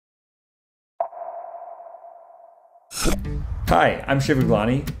Hi, I'm Shiv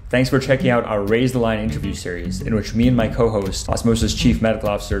Gaglani. Thanks for checking out our Raise the Line interview series, in which me and my co-host, Osmosis Chief Medical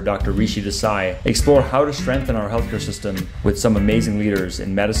Officer Dr. Rishi Desai, explore how to strengthen our healthcare system with some amazing leaders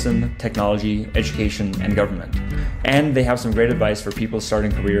in medicine, technology, education, and government. And they have some great advice for people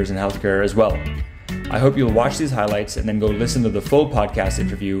starting careers in healthcare as well. I hope you'll watch these highlights and then go listen to the full podcast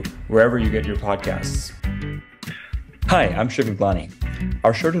interview wherever you get your podcasts. Hi, I'm Shiv Gaglani.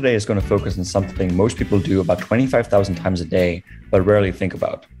 Our show today is going to focus on something most people do about 25,000 times a day, but rarely think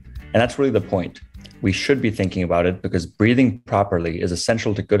about. And that's really the point. We should be thinking about it because breathing properly is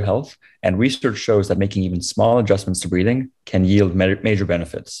essential to good health, and research shows that making even small adjustments to breathing can yield major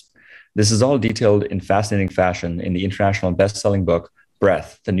benefits. This is all detailed in fascinating fashion in the international best-selling book,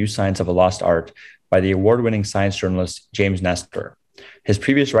 Breath, The New Science of a Lost Art, by the award-winning science journalist James Nestor. His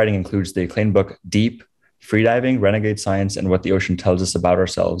previous writing includes the acclaimed book, Deep, Freediving, Renegade Science, and What the Ocean Tells Us About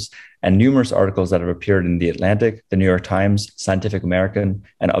Ourselves, and numerous articles that have appeared in The Atlantic, The New York Times, Scientific American,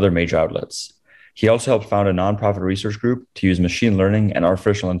 and other major outlets. He also helped found a nonprofit research group to use machine learning and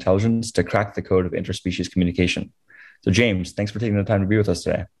artificial intelligence to crack the code of interspecies communication. So James, thanks for taking the time to be with us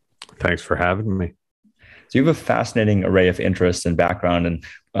today. Thanks for having me. So you have a fascinating array of interests and background, and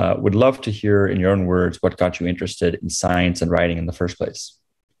would love to hear in your own words what got you interested in science and writing in the first place.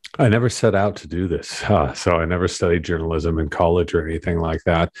 I never set out to do this. So I never studied journalism in college or anything like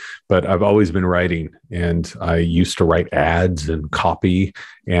that, but I've always been writing, and I used to write ads and copy,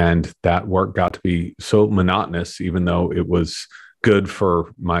 and that work got to be so monotonous, even though it was good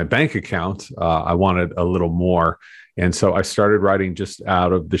for my bank account. I wanted a little more. And so I started writing just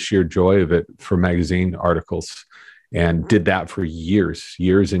out of the sheer joy of it for magazine articles, and did that for years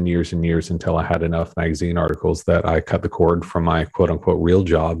and years until I had enough magazine articles that I cut the cord from my quote unquote real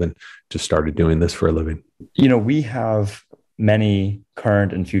job and just started doing this for a living. You know, we have many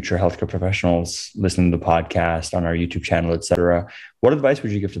current and future healthcare professionals listening to the podcast, on our YouTube channel, et cetera. What advice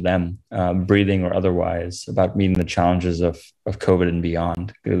would you give to them, breathing or otherwise, about meeting the challenges of COVID and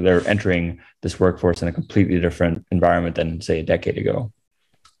beyond? They're entering this workforce in a completely different environment than, say, a decade ago.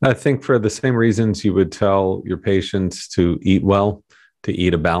 I think for the same reasons you would tell your patients to eat well, to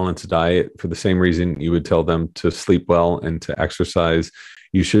eat a balanced diet, for the same reason you would tell them to sleep well and to exercise,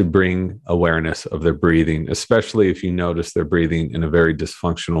 you should bring awareness of their breathing, especially if you notice they're breathing in a very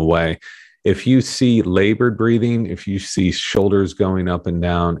dysfunctional way. If you see labored breathing, if you see shoulders going up and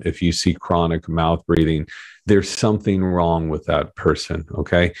down, if you see chronic mouth breathing, there's something wrong with that person,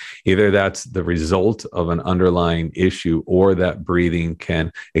 okay? Either that's the result of an underlying issue, or that breathing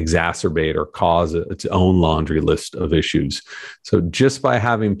can exacerbate or cause its own laundry list of issues. So just by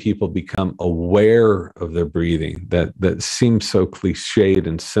having people become aware of their breathing, that seems so cliched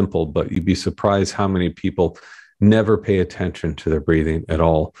and simple, but you'd be surprised how many people never pay attention to their breathing at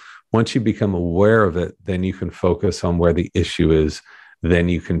all. Once you become aware of it, then you can focus on where the issue is. Then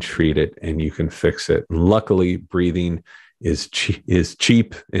you can treat it and you can fix it. And luckily, breathing is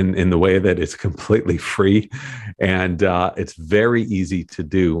cheap in the way that it's completely free, and it's very easy to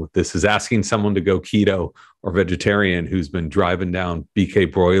do. This is asking someone to go keto or vegetarian who's been driving down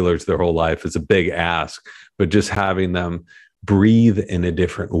BK broilers their whole life is a big ask, but just having them breathe in a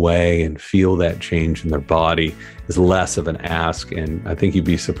different way and feel that change in their body is less of an ask. And I think you'd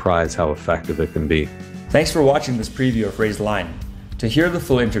be surprised how effective it can be. Thanks for watching this preview of Raise the Line. To hear the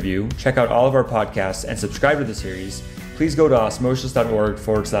full interview, check out all of our podcasts and subscribe to the series. Please go to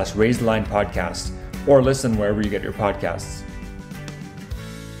osmosis.org/Raise the Line podcast, or listen wherever you get your podcasts.